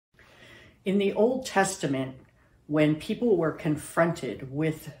In the Old Testament, when people were confronted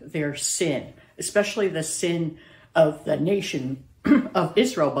with their sin, especially the sin of the nation of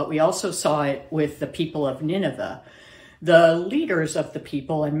Israel, but we also saw it with the people of Nineveh, the leaders of the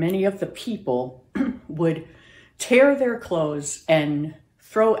people and many of the people would tear their clothes and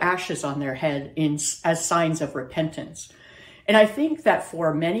throw ashes on their head as signs of repentance. And I think that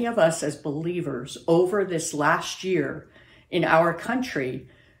for many of us as believers over this last year in our country,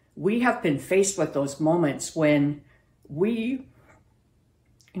 we have been faced with those moments when we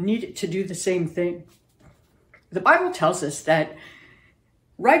need to do the same thing. The Bible tells us that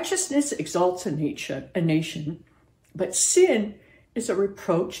righteousness exalts a nation, but sin is a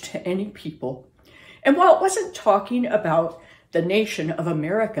reproach to any people. And while it wasn't talking about the nation of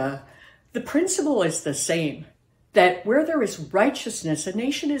America, the principle is the same, that where there is righteousness, a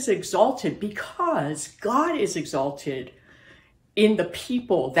nation is exalted because God is exalted in the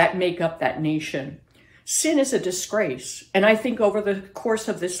people that make up that nation. Sin is a disgrace. And I think over the course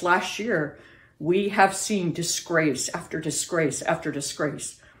of this last year, we have seen disgrace after disgrace after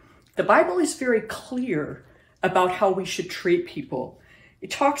disgrace. The Bible is very clear about how we should treat people.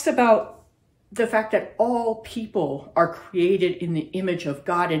 It talks about the fact that all people are created in the image of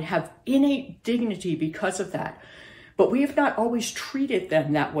God and have innate dignity because of that. But we have not always treated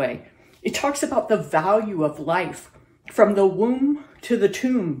them that way. It talks about the value of life from the womb to the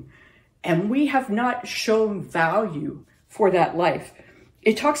tomb, and we have not shown value for that life.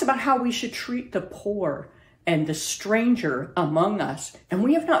 It talks about how we should treat the poor and the stranger among us, and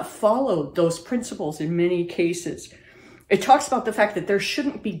we have not followed those principles in many cases. It talks about the fact that there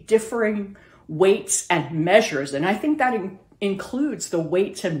shouldn't be differing weights and measures, and I think that includes the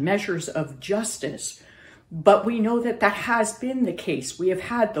weights and measures of justice. But we know that that has been the case. We have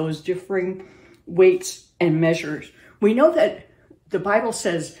had those differing weights and measures. We know that the Bible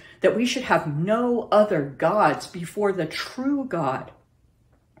says that we should have no other gods before the true God.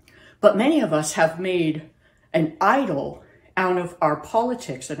 But many of us have made an idol out of our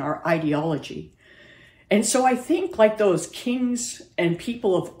politics and our ideology. And so I think like those kings and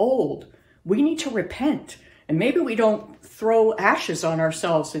people of old, we need to repent. And maybe we don't throw ashes on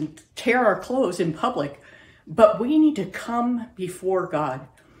ourselves and tear our clothes in public, but we need to come before God.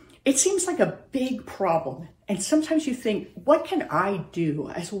 It seems like a big problem. And sometimes you think, what can I do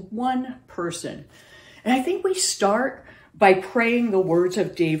as one person? And I think we start by praying the words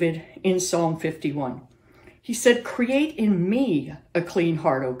of David in Psalm 51. He said, "Create in me a clean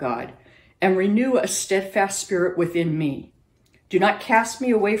heart, O God, and renew a steadfast spirit within me. Do not cast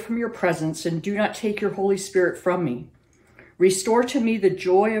me away from your presence, and do not take your Holy Spirit from me. Restore to me the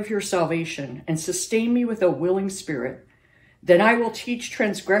joy of your salvation, and sustain me with a willing spirit. Then I will teach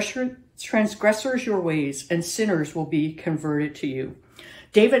transgressors your ways, and sinners will be converted to you."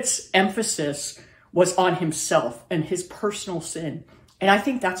 David's emphasis was on himself and his personal sin. And I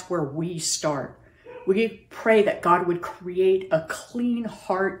think that's where we start. We pray that God would create a clean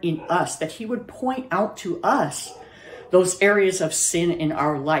heart in us, that he would point out to us those areas of sin in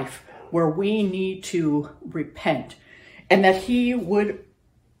our life where we need to repent, and that he would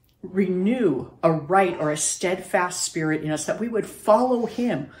renew a right or a steadfast spirit in us, that we would follow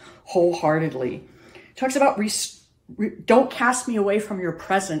him wholeheartedly. It talks about don't cast me away from your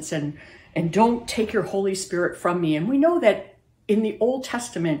presence, and don't take your Holy Spirit from me. And we know that in the Old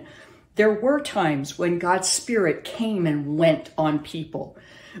Testament, there were times when God's Spirit came and went on people.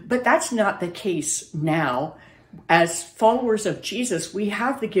 But that's not the case now. As followers of Jesus, we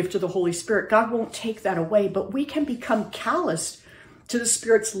have the gift of the Holy Spirit. God won't take that away, but we can become calloused to the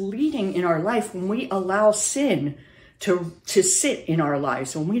Spirit's leading in our life when we allow sin to sit in our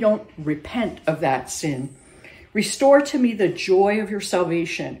lives, when we don't repent of that sin. Restore to me the joy of your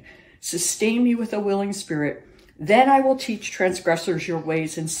salvation. Sustain me with a willing spirit. Then I will teach transgressors your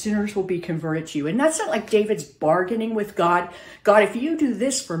ways, and sinners will be converted to you. And that's not like David's bargaining with God. God, if you do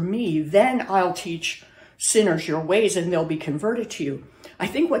this for me, then I'll teach sinners your ways, and they'll be converted to you. I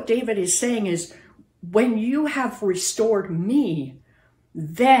think what David is saying is, when you have restored me,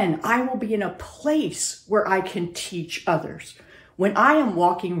 then I will be in a place where I can teach others. When I am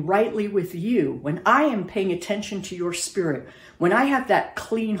walking rightly with you, when I am paying attention to your Spirit, when I have that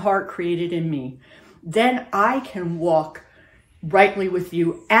clean heart created in me, then I can walk rightly with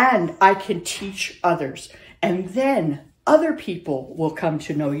you and I can teach others. And then other people will come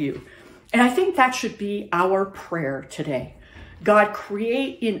to know you. And I think that should be our prayer today. God,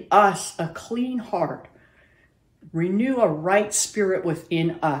 create in us a clean heart. Renew a right spirit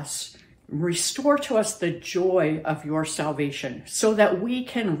within us. Restore to us the joy of your salvation so that we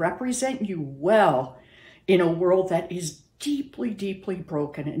can represent you well in a world that is deeply, deeply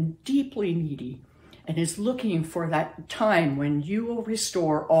broken and deeply needy, and is looking for that time when you will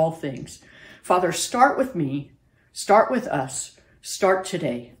restore all things. Father, start with me, start with us, start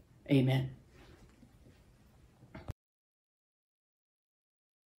today. Amen.